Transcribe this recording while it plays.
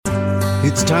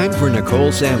It's time for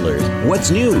Nicole Sandler's What's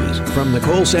News from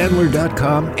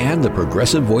NicoleSandler.com and the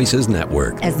Progressive Voices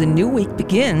Network. As the new week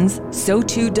begins, so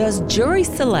too does jury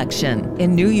selection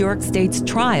in New York State's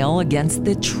trial against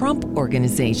the Trump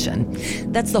Organization.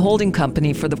 That's the holding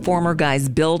company for the former guy's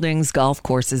buildings, golf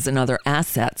courses, and other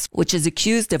assets, which is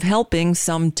accused of helping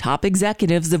some top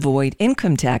executives avoid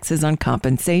income taxes on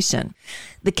compensation.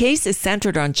 The case is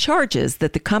centered on charges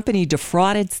that the company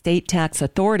defrauded state tax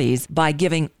authorities by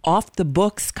giving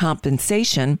off-the-books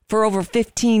compensation for over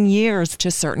 15 years to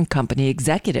certain company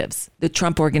executives. The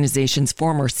Trump Organization's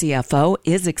former CFO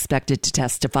is expected to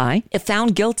testify. If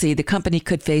found guilty, the company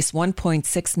could face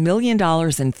 $1.6 million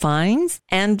in fines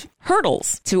and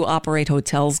hurdles to operate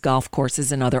hotels, golf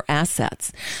courses, and other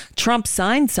assets. Trump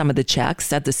signed some of the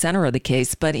checks at the center of the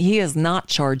case, but he is not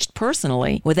charged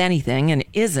personally with anything and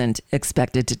isn't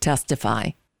expected to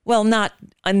testify. Well, not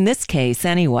in this case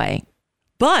anyway.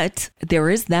 But there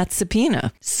is that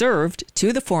subpoena served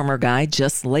to the former guy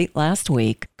just late last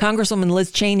week. Congresswoman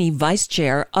Liz Cheney, vice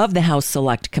chair of the House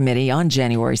Select Committee on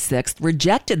January 6th,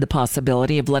 rejected the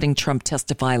possibility of letting Trump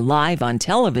testify live on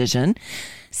television,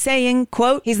 saying,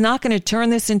 quote, he's not going to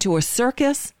turn this into a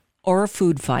circus or a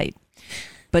food fight.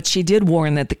 But she did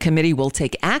warn that the committee will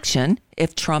take action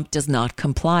if Trump does not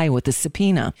comply with the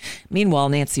subpoena. Meanwhile,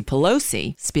 Nancy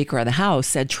Pelosi, Speaker of the House,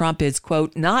 said Trump is,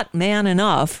 quote, not man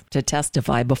enough to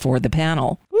testify before the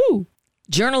panel. Woo!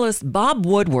 Journalist Bob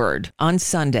Woodward on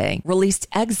Sunday released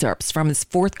excerpts from his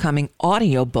forthcoming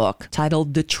audiobook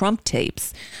titled The Trump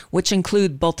Tapes, which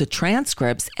include both the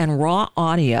transcripts and raw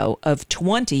audio of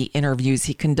 20 interviews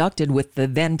he conducted with the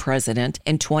then president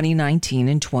in 2019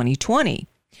 and 2020.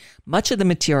 Much of the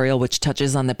material, which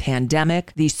touches on the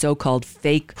pandemic, the so-called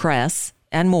fake press,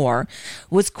 and more,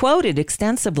 was quoted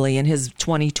extensively in his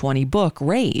 2020 book,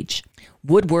 Rage.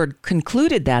 Woodward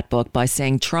concluded that book by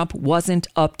saying Trump wasn't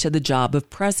up to the job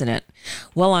of president.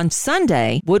 Well, on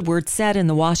Sunday, Woodward said in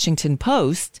the Washington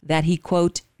Post that he,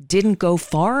 quote, didn't go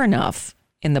far enough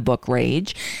in the book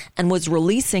Rage, and was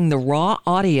releasing the raw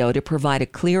audio to provide a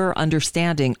clearer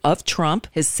understanding of Trump,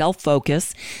 his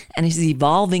self-focus, and his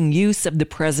evolving use of the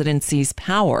presidency's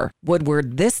power.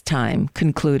 Woodward this time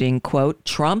concluding, quote,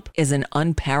 Trump is an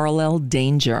unparalleled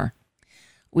danger.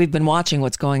 We've been watching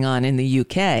what's going on in the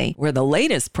UK, where the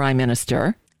latest prime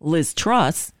minister, Liz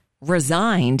Truss,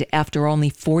 resigned after only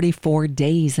 44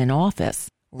 days in office.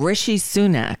 Rishi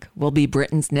Sunak will be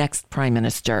Britain's next prime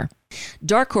minister.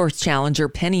 Dark horse challenger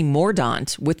Penny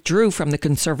Mordaunt withdrew from the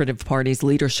Conservative Party's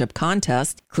leadership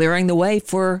contest, clearing the way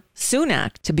for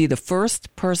Sunak to be the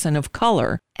first person of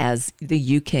color as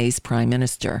the UK's prime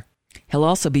minister. He'll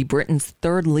also be Britain's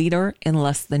third leader in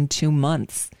less than 2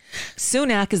 months.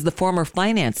 Sunak is the former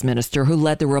finance minister who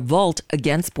led the revolt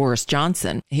against Boris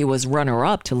Johnson. He was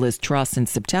runner-up to Liz Truss in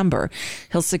September.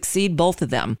 He'll succeed both of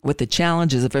them with the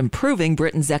challenges of improving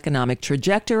Britain's economic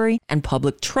trajectory and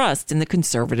public trust in the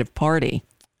Conservative Party.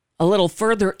 A little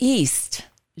further east,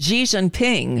 Xi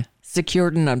Jinping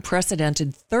secured an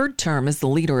unprecedented third term as the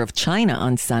leader of China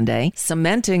on Sunday,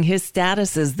 cementing his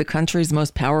status as the country's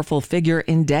most powerful figure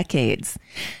in decades.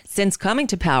 Since coming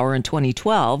to power in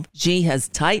 2012, Xi has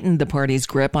tightened the party's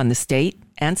grip on the state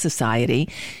and society.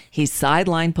 He's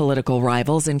sidelined political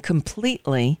rivals and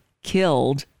completely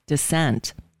killed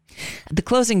dissent. At the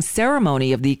closing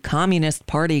ceremony of the Communist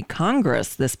Party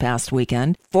Congress this past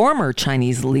weekend, former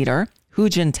Chinese leader Hu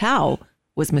Jintao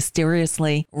was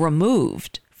mysteriously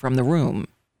removed from the room.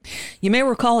 You may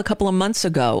recall a couple of months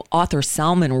ago, author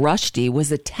Salman Rushdie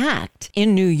was attacked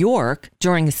in New York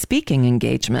during a speaking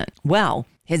engagement. Well,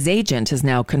 his agent is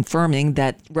now confirming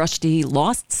that Rushdie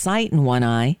lost sight in one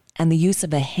eye and the use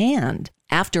of a hand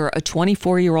after a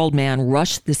 24-year-old man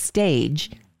rushed the stage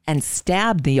and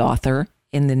stabbed the author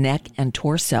in the neck and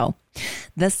torso.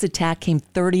 This attack came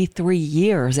 33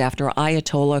 years after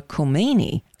Ayatollah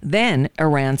Khomeini, then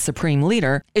Iran's supreme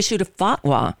leader, issued a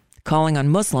fatwa calling on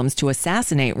Muslims to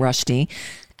assassinate Rushdie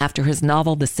after his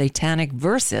novel The Satanic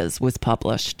Verses was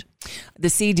published. The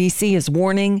CDC is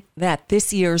warning that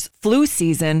this year's flu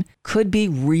season could be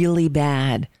really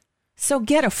bad. So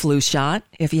get a flu shot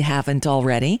if you haven't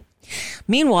already.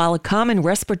 Meanwhile, a common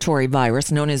respiratory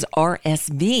virus known as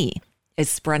RSV is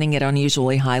spreading at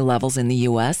unusually high levels in the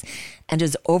U.S. and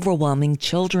is overwhelming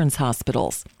children's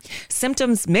hospitals.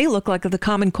 Symptoms may look like the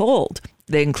common cold.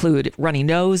 They include runny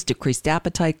nose, decreased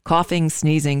appetite, coughing,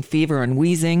 sneezing, fever, and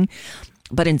wheezing.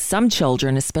 But in some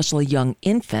children, especially young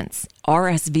infants,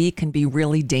 RSV can be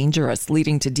really dangerous,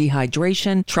 leading to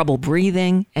dehydration, trouble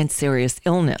breathing, and serious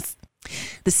illness.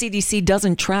 The CDC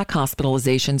doesn't track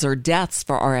hospitalizations or deaths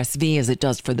for RSV as it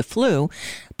does for the flu,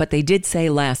 but they did say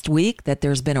last week that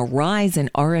there's been a rise in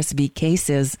RSV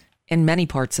cases in many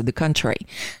parts of the country.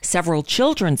 Several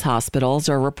children's hospitals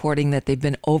are reporting that they've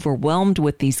been overwhelmed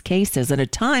with these cases at a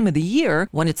time of the year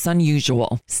when it's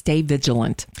unusual. Stay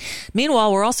vigilant.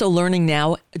 Meanwhile, we're also learning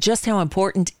now just how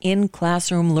important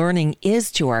in-classroom learning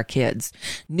is to our kids.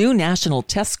 New national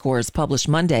test scores published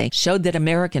Monday showed that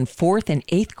American 4th and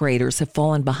 8th graders have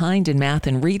fallen behind in math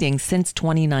and reading since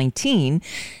 2019,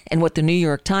 and what the New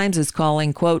York Times is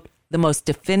calling, quote, the most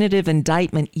definitive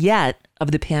indictment yet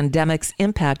of the pandemic's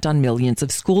impact on millions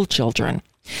of school children.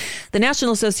 The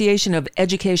National Association of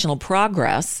Educational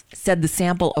Progress said the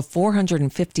sample of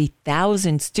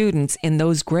 450,000 students in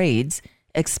those grades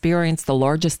experienced the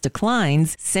largest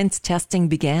declines since testing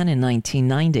began in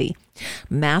 1990.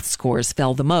 Math scores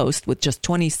fell the most, with just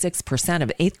 26%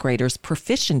 of 8th graders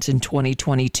proficient in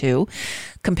 2022,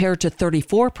 compared to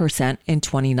 34% in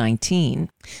 2019.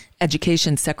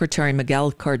 Education Secretary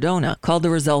Miguel Cardona called the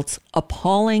results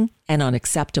appalling and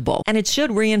unacceptable, and it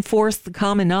should reinforce the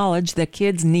common knowledge that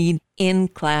kids need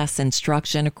in-class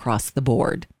instruction across the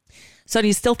board. So do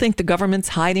you still think the government's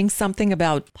hiding something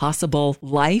about possible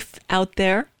life out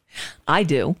there? I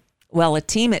do. Well, a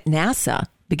team at NASA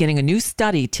beginning a new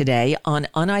study today on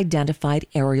unidentified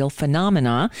aerial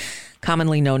phenomena,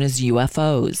 commonly known as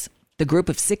UFOs. The group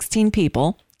of 16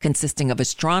 people, consisting of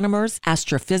astronomers,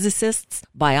 astrophysicists,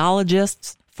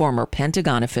 biologists, former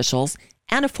Pentagon officials,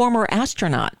 and a former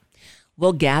astronaut,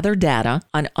 will gather data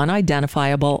on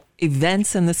unidentifiable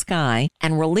events in the sky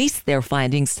and release their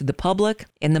findings to the public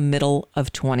in the middle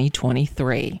of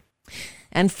 2023.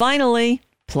 And finally,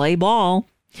 play ball.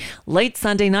 Late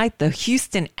Sunday night, the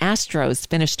Houston Astros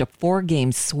finished a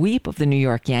 4-game sweep of the New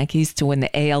York Yankees to win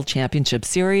the AL Championship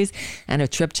Series and a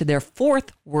trip to their 4th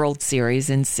World Series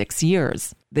in 6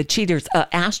 years. The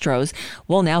Astros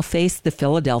will now face the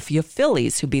Philadelphia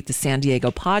Phillies, who beat the San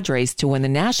Diego Padres to win the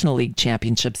National League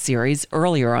Championship Series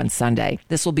earlier on Sunday.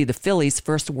 This will be the Phillies'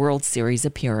 first World Series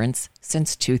appearance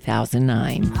since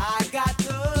 2009.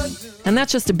 And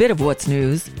that's just a bit of what's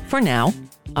news for now.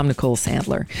 I'm Nicole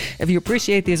Sandler. If you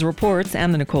appreciate these reports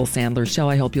and the Nicole Sandler Show,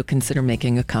 I hope you'll consider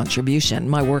making a contribution.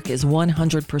 My work is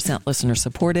 100% listener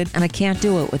supported, and I can't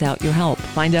do it without your help.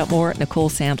 Find out more at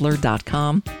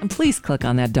NicoleSandler.com, and please click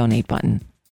on that donate button.